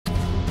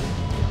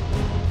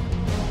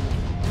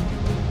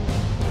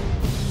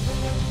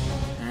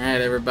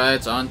Alright, everybody,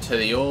 it's on to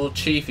the old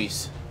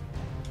Chiefies.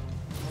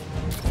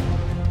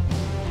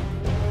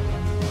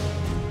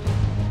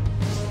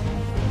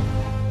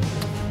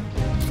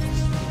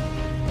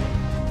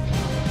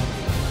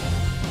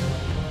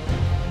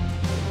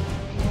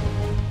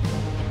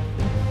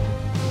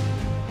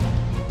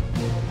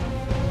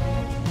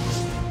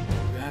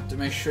 I have to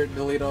make sure to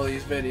delete all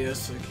these videos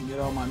so I can get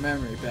all my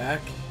memory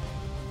back.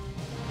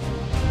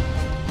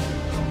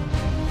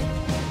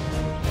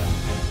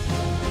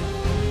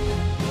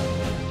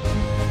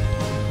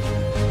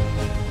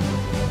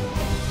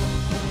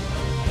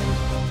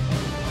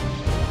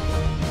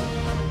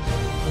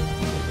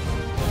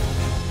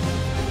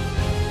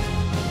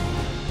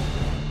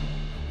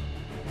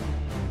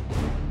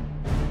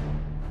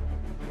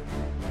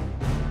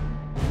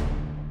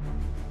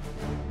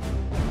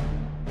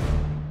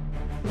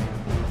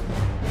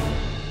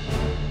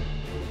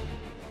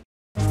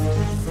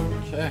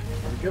 Okay, here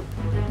we go.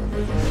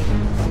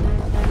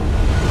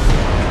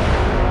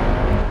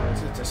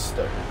 To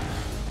start.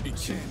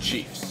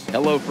 Chiefs.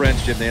 Hello,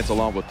 friends. Jim Nance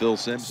along with Phil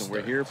Sims, and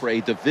we're here for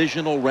a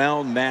divisional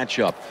round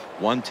matchup.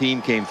 One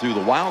team came through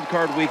the wild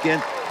card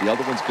weekend. The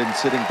other one's been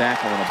sitting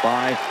back on a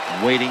bye,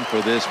 waiting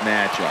for this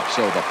matchup.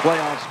 So the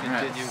playoffs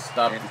continue,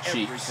 stop and the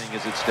Chiefs. everything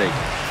is at stake.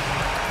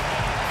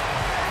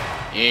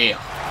 Yeah.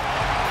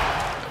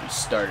 We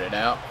started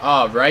out.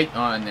 Oh, right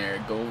on their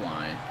goal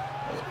line.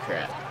 Holy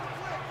crap.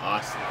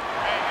 Awesome.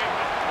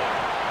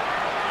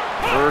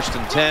 1st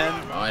and 10.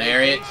 Come on,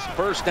 Ariat.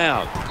 First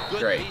down.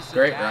 Great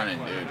running,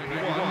 dude.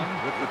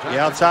 The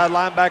outside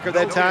linebacker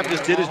that time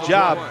just did his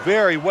job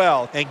very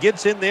well and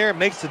gets in there and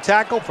makes the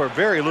tackle for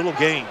very little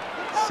gain.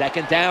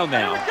 2nd down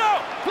now.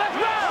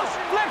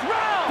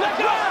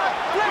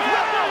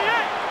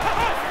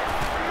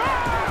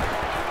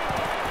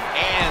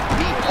 And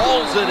he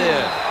hauls it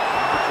in.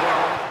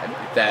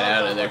 Get that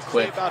out of there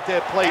quick. About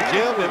that play,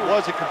 Jim, it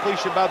was a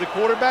completion by the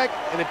quarterback,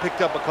 and it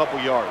picked up a couple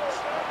yards.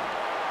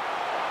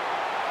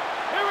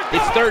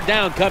 It's 3rd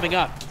down coming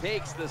up.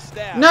 Takes the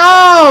snap.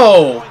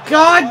 No!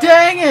 God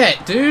dang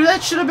it, dude.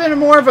 That should have been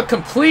more of a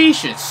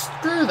completion.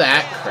 Screw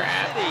that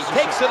crap. He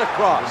takes it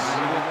across.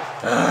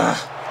 Ugh.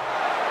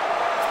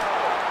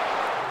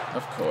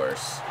 Of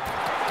course.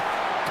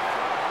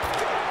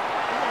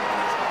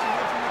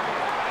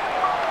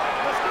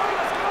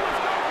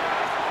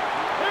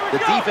 The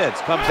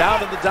defense comes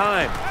out in the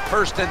dime.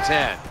 1st and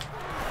 10.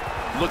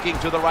 Looking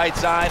to the right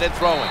side and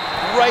throwing.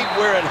 Right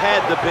where it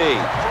had to be.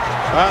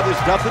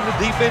 There's nothing the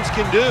defense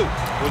can do.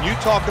 When you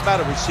talk about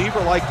a receiver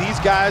like these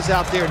guys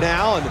out there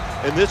now,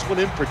 and this one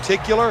in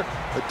particular,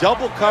 the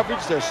double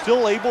coverage, they're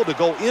still able to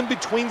go in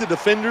between the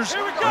defenders,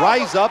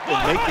 rise up, and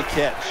make the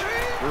catch.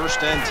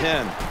 1st and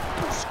 10.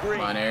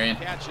 Come on, Arian.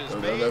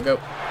 Go.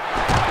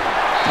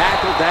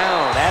 Tackle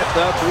down at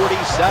the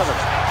 47.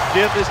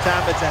 Jim, this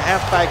time it's a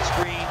halfback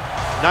screen.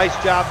 Nice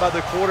job by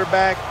the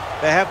quarterback.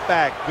 The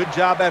halfback, good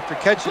job after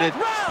catching it,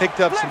 picked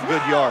up some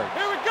good yards.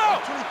 And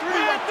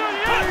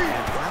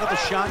out of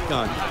the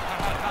shotgun.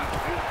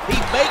 He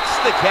makes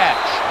the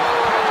catch.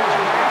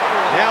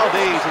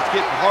 Nowadays, it's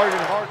getting harder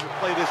and harder to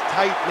play this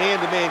tight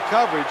man-to-man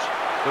coverage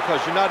because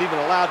you're not even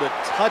allowed to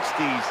touch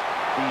these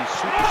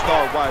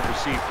superstar wide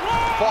receivers.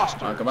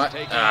 Foster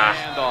taking the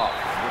handoff.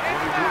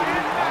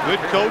 Good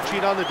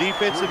coaching on the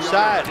defensive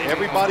side.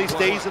 Everybody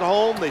stays at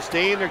home, they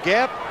stay in their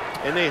gap,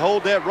 and they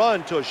hold that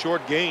run to a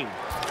short gain.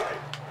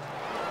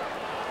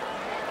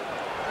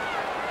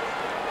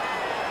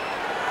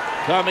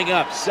 Coming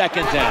up,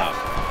 2nd down.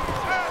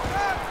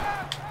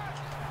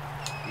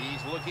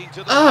 He's looking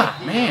to the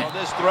man. on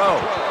this throw.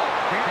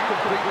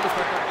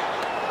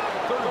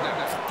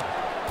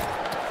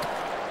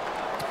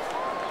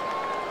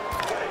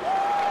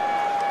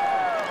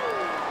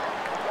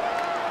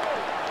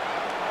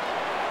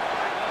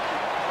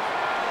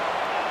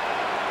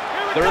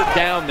 Third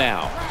down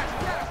now.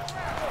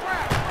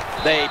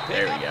 They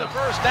pick up the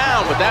 1st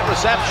down with that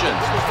reception.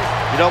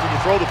 You know, when you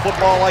throw the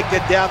football like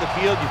that down the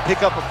field, you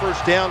pick up a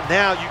 1st down.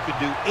 Now you can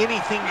do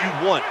anything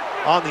you want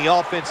on the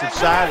offensive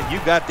side, and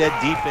you got that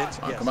defense.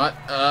 Come on.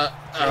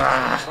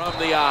 From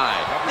the eye.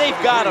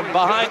 They've got him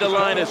behind the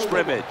line of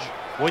scrimmage.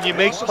 When you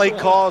make play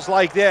calls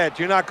like that,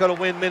 you're not going to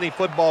win many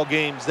football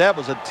games. That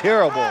was a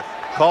terrible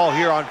call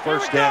here on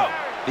 1st down.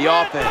 The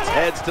offense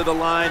heads to the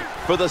line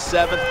for the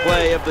 7th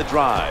play of the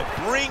drive.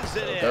 Brings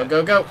it in.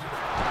 Go.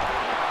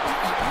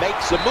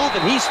 Makes a move,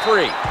 and he's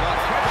free.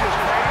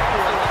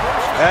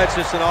 That's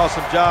just an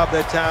awesome job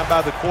that time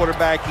by the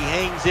quarterback. He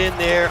hangs in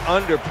there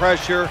under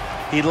pressure.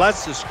 He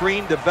lets the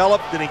screen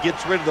develop, then he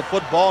gets rid of the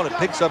football, and it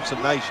picks up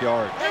some nice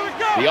yards.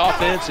 The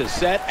offense is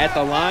set at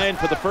the line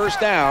for the 1st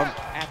down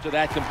after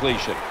that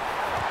completion.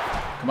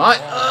 Come on.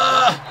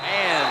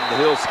 And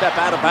he'll step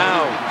out of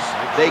bounds.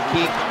 They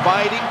keep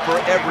fighting for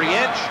every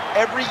inch,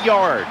 every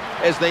yard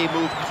as they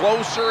move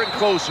closer and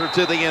closer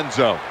to the end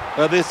zone.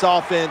 This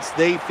offense,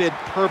 they fit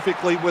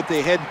perfectly with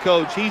the head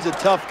coach. He's a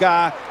tough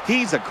guy.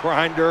 He's a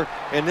grinder.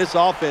 And this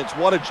offense,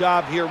 what a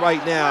job here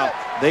right now.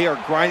 They are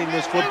grinding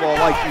this football,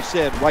 like you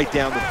said, right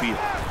down the field.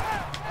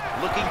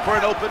 Looking for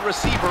an open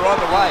receiver on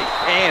the right.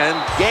 And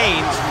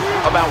gains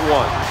about 1.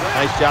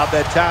 Nice job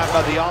that time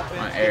by the offense.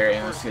 Come on,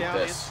 Arian, let's get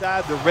this.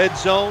 Inside the red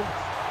zone.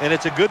 And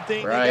it's a good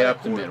thing right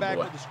up the middle,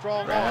 boy.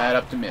 Right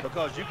up the middle.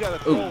 Because you got to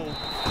throw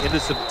into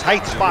some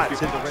tight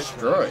spots in the red zone.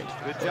 Destroyed.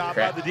 Good job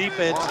by the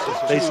defense.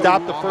 They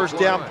stopped the first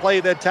down play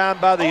that time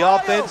by the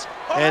offense,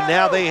 and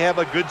now they have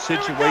a good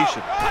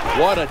situation.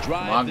 What a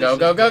drive. Come on, go,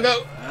 go, go,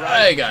 go.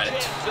 I got it.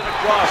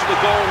 Across the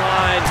goal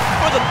line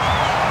for the...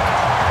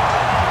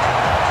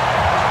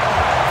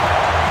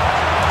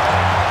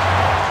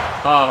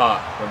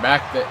 We're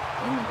back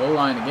in the goal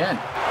line again.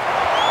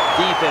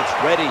 Defense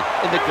ready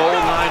in the goal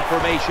line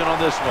formation on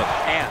this one.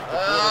 And the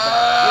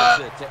quarterback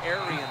gives it to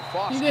Arian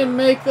Foster. You didn't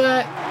make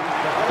that.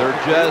 They're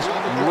just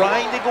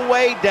grinding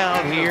away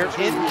down here,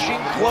 inching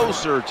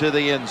closer to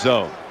the end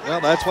zone. Well,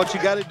 that's what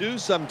you got to do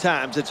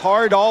sometimes. It's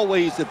hard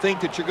always to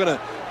think that you're going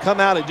to come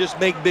out and just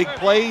make big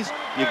plays.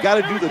 You've got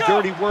to do the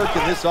dirty work,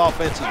 and this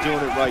offense is doing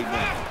it right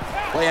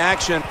now. Play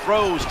action,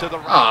 throws to the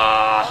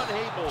right.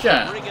 Unable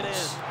to bring it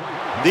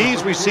in.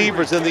 These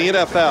receivers in the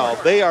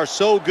NFL, they are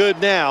so good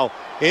now.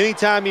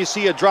 Anytime you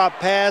see a drop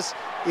pass,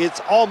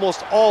 it's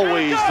almost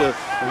always the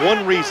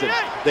one reason.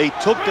 They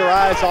took their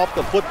eyes off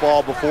the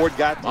football before it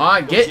got to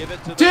them.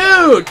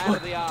 Dude!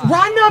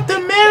 Run up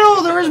the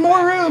middle! There is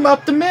more room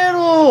up the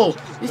middle!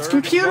 These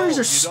computers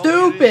are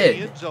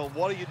stupid!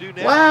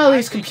 Wow,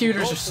 these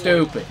computers are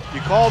stupid.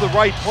 You call the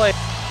right play.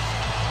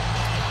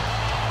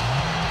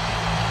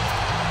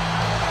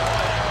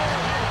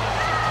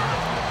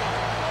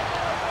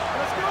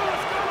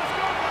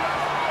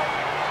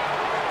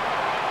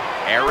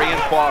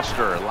 Arian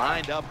Foster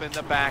lined up in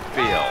the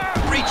backfield.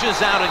 Reaches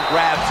out and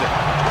grabs it.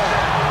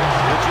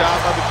 Good job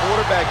by the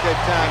quarterback that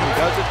time. He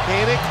doesn't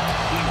panic.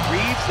 He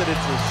reads that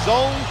it's a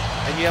zone,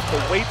 and you have to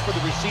wait for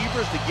the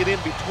receivers to get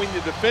in between the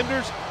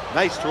defenders.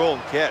 Nice throw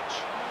and catch.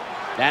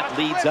 That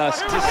leads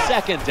us to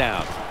second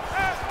down.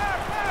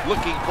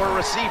 Looking for a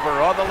receiver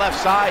on the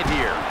left side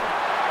here.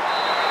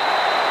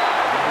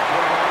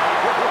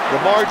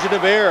 The margin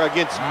of error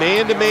against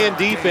man-to-man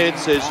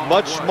defense is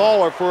much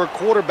smaller for a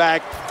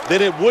quarterback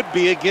than it would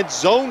be against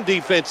zone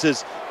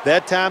defenses.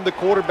 That time the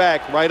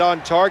quarterback right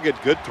on target.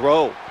 Good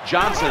throw.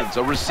 Johnson's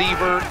a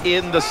receiver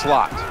in the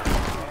slot.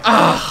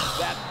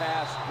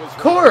 Of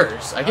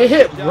course. I get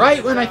hit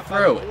right when I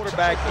throw it.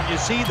 Quarterback, when you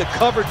see the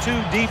cover 2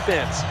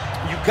 defense,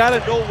 you got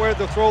to know where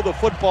to throw the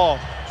football.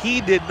 He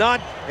did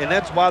not, and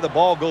that's why the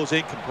ball goes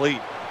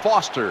incomplete.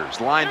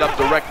 Foster's lined up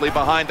directly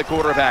behind the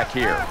quarterback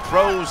here.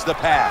 Throws the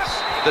pass.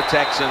 The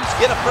Texans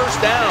get a first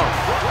down.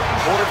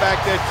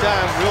 Quarterback that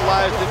time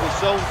realized it was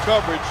zone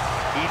coverage.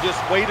 He just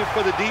waited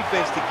for the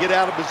defense to get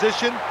out of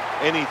position,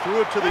 and he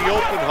threw it to the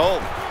open hole.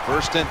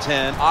 1st and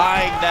 10,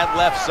 eyeing that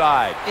left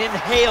side.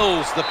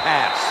 Inhales the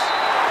pass.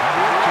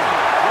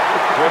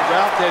 Good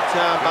route that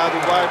time by the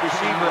wide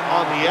receiver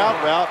on the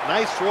out route.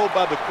 Nice throw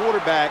by the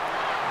quarterback.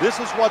 This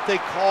is what they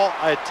call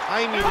a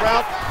timing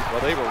route.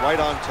 Well, they were right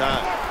on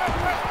time.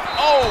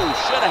 Oh,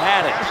 should have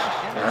had it.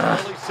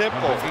 It's really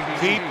simple.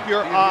 Keep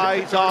your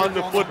eyes on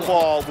the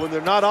football. When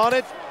they're not on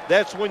it,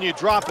 that's when you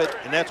drop it,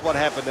 and that's what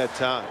happened that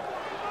time.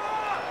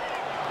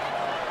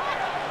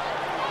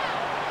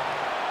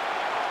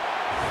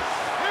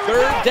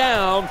 Third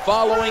down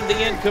following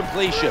the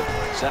incompletion.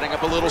 Setting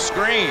up a little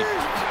screen.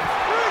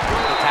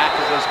 The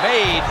tackle was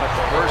made, but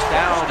the first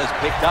down is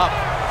picked up.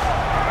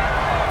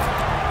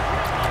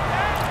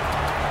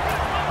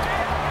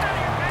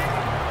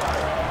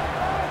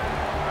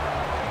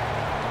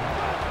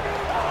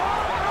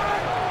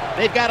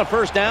 They've got a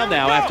first down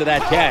now after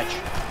that catch.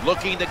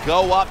 Looking to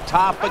go up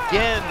top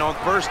again on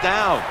first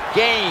down.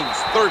 Gains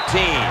 13.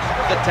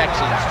 The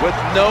Texans with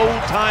no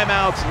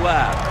timeouts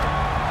left.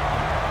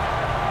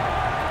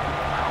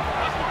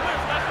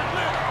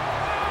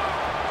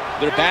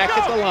 They're back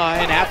at the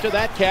line after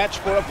that catch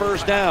for a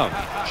first down.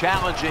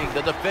 Challenging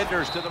the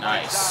defenders to the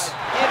right side.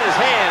 In his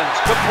hands,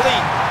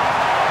 complete.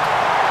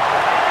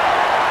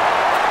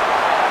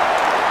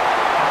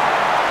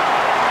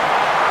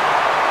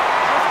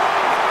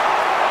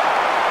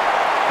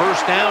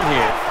 First down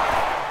here.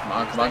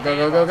 Come on, go,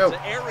 go, go, go.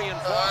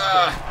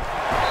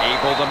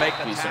 Able to make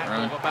a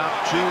tackle about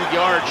 2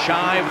 yards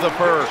shy of the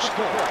first.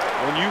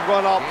 When you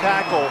run off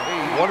tackle,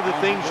 one of the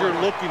things you're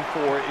looking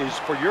for is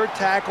for your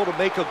tackle to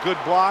make a good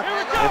block,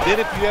 and then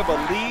if you have a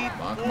lead,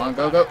 come on,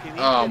 go, go.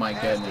 Oh my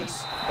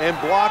goodness. And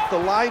block the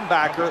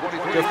linebacker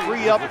to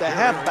free up the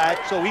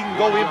halfback so he can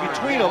go in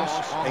between them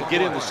and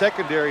get in the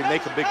secondary and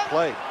make a big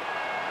play.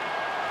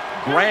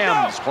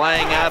 Graham's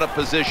playing out of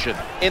position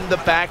in the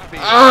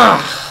backfield.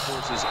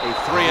 Forces a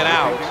 3 and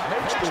out.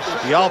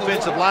 The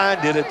offensive line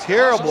did a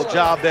terrible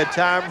job that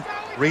time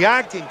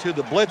reacting to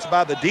the blitz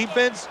by the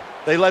defense.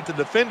 They let the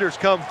defenders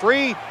come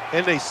free,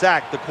 and they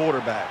sacked the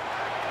quarterback.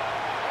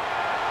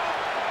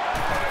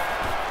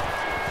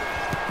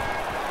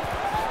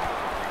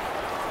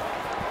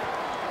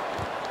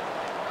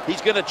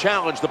 He's going to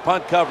challenge the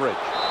punt coverage.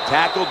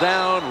 Tackle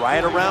down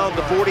right around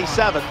the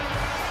 47.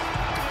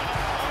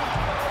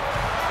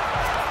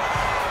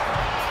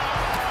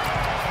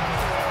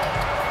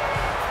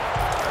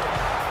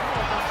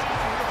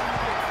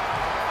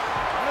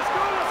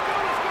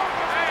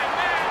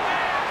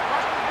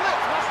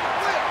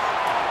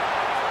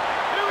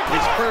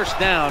 first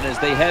down as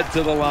they head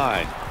to the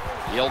line.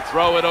 He'll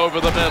throw it over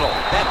the middle.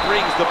 That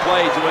brings the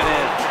play to an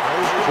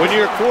end. When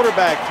you're a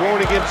quarterback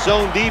throwing against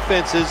zone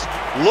defenses,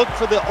 look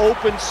for the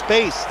open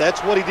space.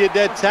 That's what he did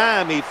that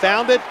time. He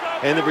found it,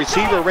 and the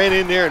receiver ran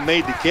in there and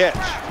made the catch.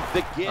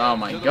 Oh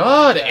my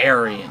God,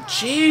 Arian.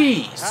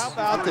 Jeez. How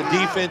about the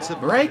defensive?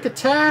 Break a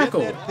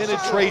tackle.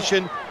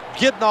 Penetration,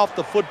 getting off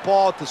the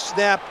football at the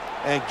snap,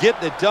 and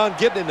getting it done,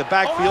 getting in the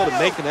backfield and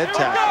making that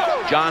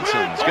tackle.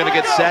 Johnson's going to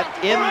get set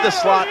in the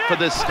slot for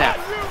this snap.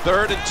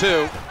 3rd and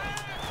 2.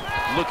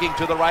 Looking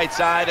to the right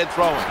side and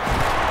throwing.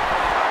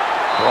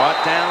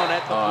 Brought down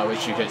at the... Oh, I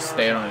wish you could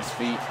stay on his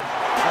feet.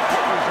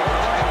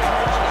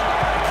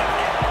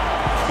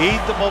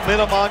 Keep the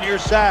momentum on your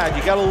side.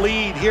 You got a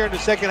lead here in the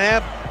second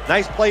half.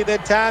 Nice play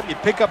that time. You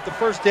pick up the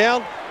first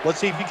down. Let's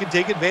see if you can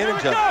take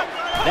advantage of it.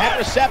 That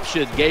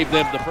reception gave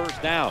them the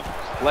first down.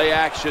 Play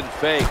action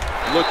fake,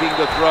 looking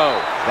to throw.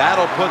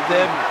 That'll put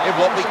them in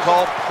what we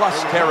call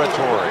plus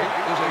territory.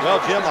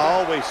 Well, Jim,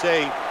 I always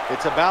say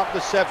it's about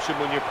deception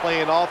when you're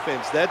playing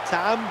offense. That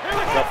time,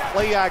 the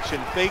play action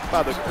fake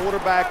by the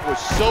quarterback was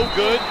so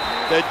good,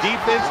 the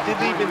defense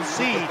didn't even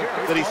see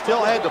that he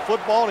still had the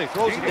football, and he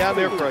throws it down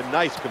there for a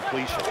nice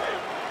completion.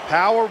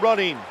 Power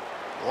running.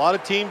 A lot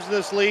of teams in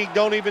this league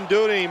don't even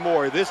do it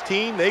anymore. This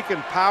team, they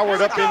can power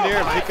it up in there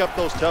and pick up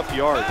those tough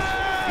yards.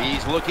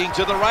 He's looking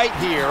to the right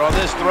here on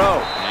this throw.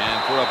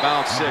 And for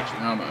about 6.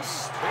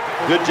 Almost.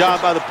 Good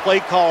job by the play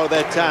caller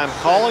that time,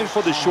 calling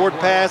for the short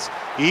pass.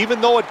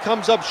 Even though it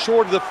comes up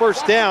short of the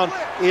first down,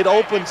 it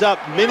opens up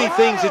many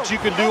things that you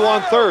can do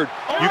on 3rd.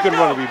 You can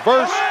run a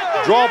reverse,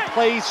 draw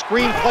plays,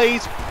 screen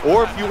plays,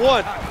 or if you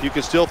want, you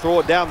can still throw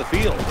it down the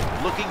field.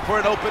 Looking for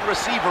an open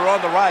receiver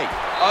on the right.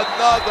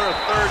 Another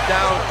 3rd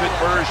down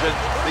conversion.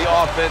 The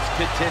offense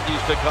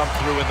continues to come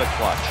through in the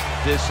clutch.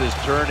 This is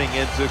turning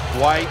into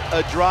quite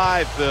a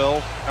drive,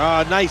 Phil.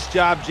 Nice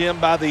job, Jim,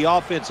 by the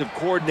offensive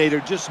coordinator,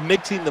 just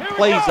mixing the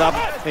plays up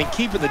and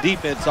keeping the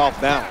defense off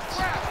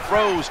balance.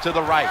 Throws to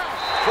the right.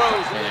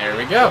 Throws. There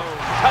we go.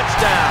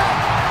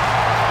 Touchdown.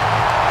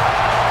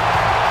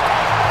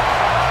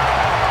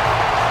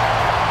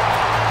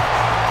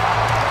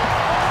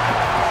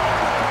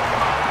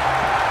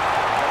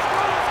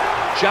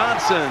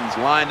 Johnson's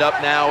lined up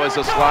now as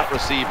a slot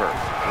receiver.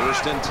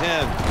 1st and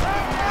 10.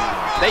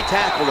 They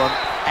tackle him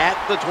at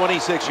the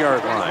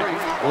 26-yard line.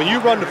 When you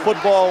run the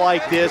football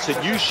like this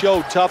and you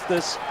show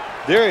toughness,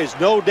 there is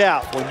no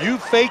doubt when you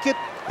fake it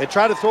and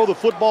try to throw the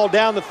football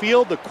down the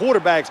field, the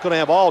quarterback's going to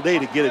have all day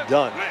to get it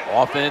done.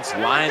 Offense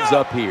lines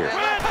up here.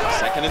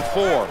 2nd and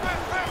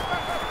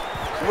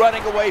 4.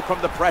 Running away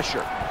from the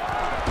pressure.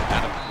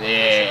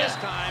 Yeah.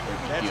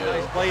 That's a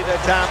nice play that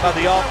time by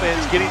the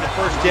offense, getting the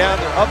first down.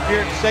 They're up here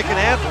in the second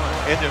half,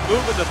 and they're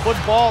moving the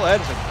football.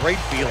 That is a great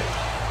feeling.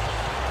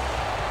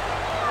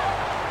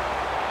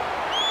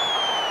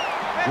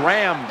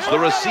 Grams, the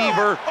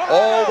receiver,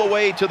 all the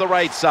way to the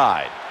right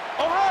side.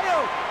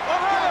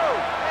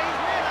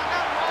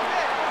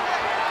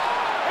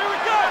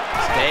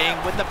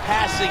 Staying with the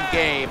passing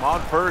game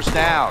on 1st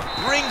down.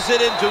 Brings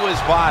it into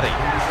his body.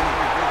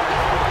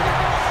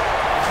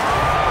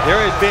 There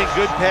has been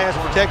good pass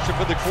protection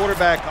for the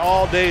quarterback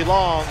all day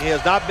long. He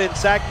has not been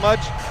sacked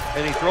much,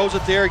 and he throws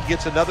it there and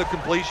gets another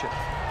completion.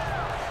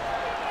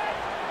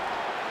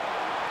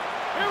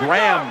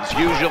 Graham's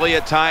usually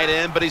a tight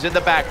end, but he's in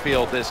the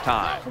backfield this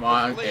time. Come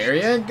on,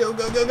 Arian. Go,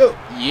 go, go, go.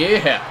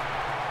 Yeah.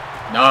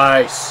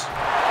 Nice.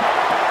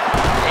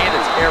 And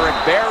it's Eric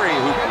Berry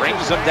who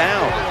brings him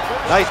down.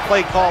 Nice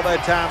play call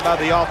that time by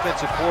the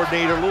offensive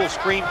coordinator. A little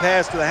screen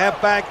pass to the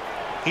halfback.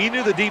 He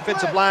knew the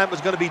defensive line was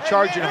going to be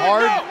charging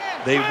hard.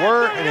 They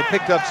were, and they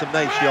picked up some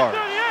nice yards.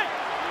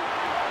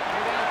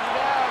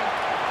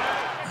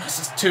 This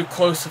is too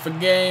close of a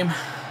game.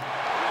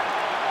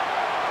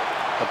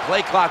 The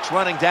play clock's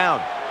running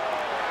down.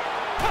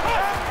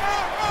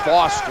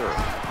 Foster,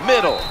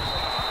 middle.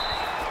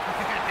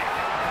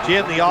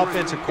 Jim, the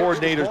offensive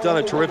coordinator's done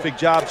a terrific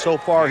job so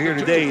far here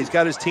today. He's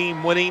got his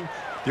team winning.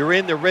 They're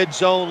in the red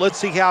zone. Let's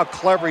see how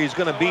clever he's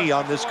going to be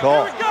on this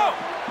call.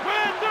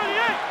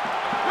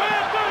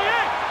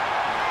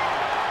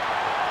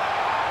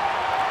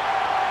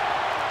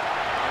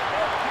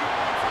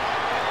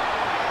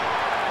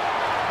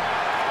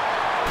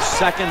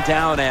 Second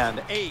down and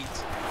 8.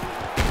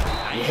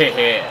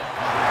 Yeah.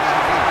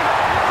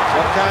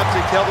 Sometimes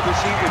they tell the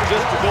receiver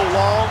just to go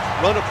long,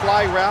 run a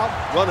fly route,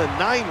 run a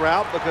 9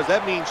 route, because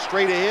that means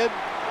straight ahead,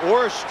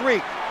 or a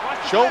streak.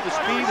 Show the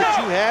speed that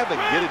you have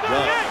and get it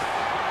done.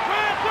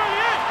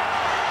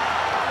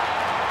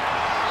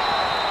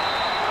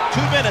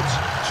 2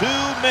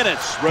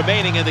 minutes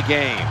remaining in the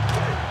game.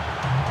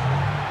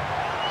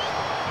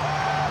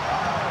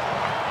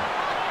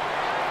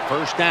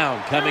 First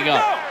down coming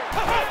up.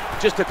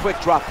 Just a quick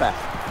drop back.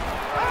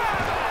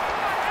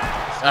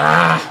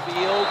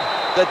 Field,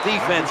 the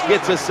defense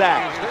gets a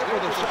sack.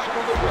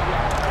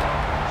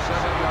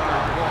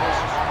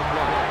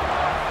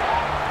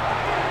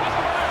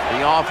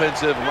 The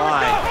offensive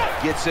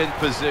line gets in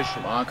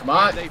position. Come on, come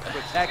on. They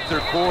protect their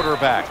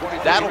quarterback.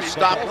 That'll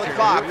stop the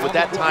clock with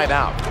that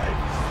timeout.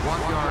 1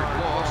 yard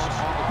loss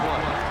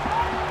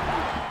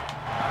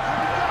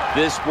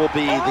This will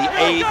be the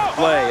 8th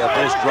play of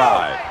this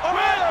drive.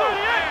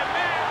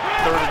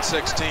 3rd and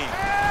 16.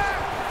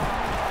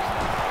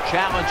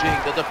 Challenging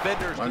the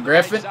defenders on to the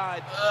Griffin.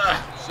 right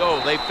side. So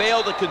they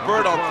failed to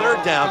convert on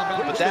 3rd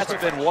down, but that's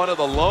been one of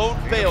the lone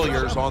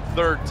failures on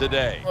 3rd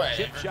today.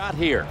 Chip shot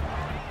here.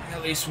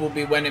 At least we'll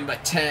be winning by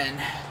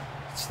 10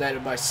 instead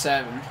of by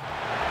 7.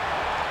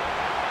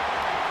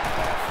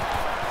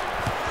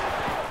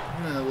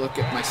 I'm gonna look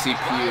at my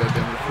CPU. I've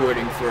been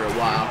recording for a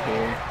while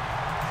here.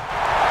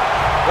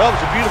 Well, it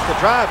was a beautiful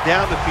drive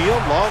down the field.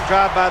 Long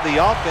drive by the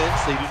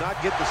offense. They do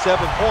not get the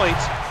 7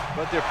 points,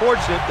 but they're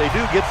fortunate they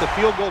do get the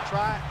field goal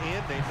try,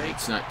 and they make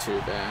It's not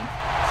too bad.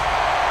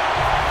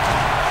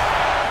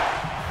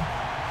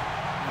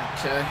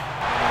 Okay.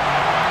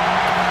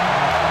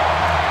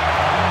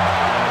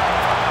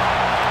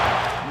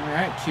 All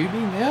right, QB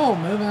nil.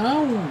 Moving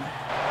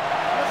on.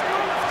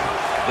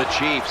 The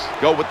Chiefs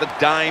go with the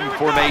dime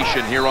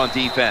formation here on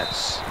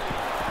defense.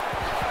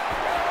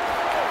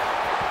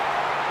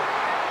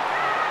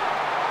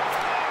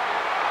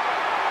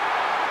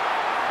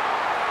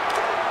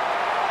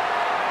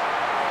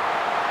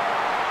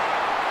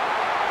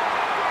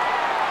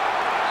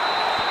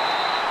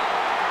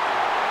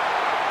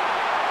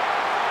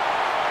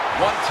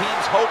 One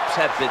team's hopes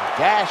have been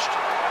dashed.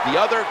 The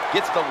other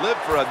gets to live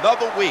for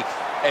another week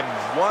and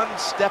one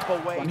step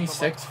away.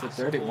 26 for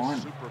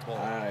 31. Super Bowl.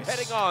 Nice.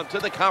 Heading on to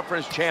the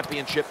conference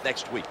championship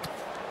next week.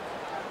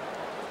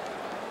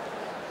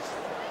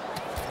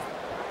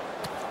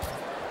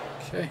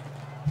 Okay.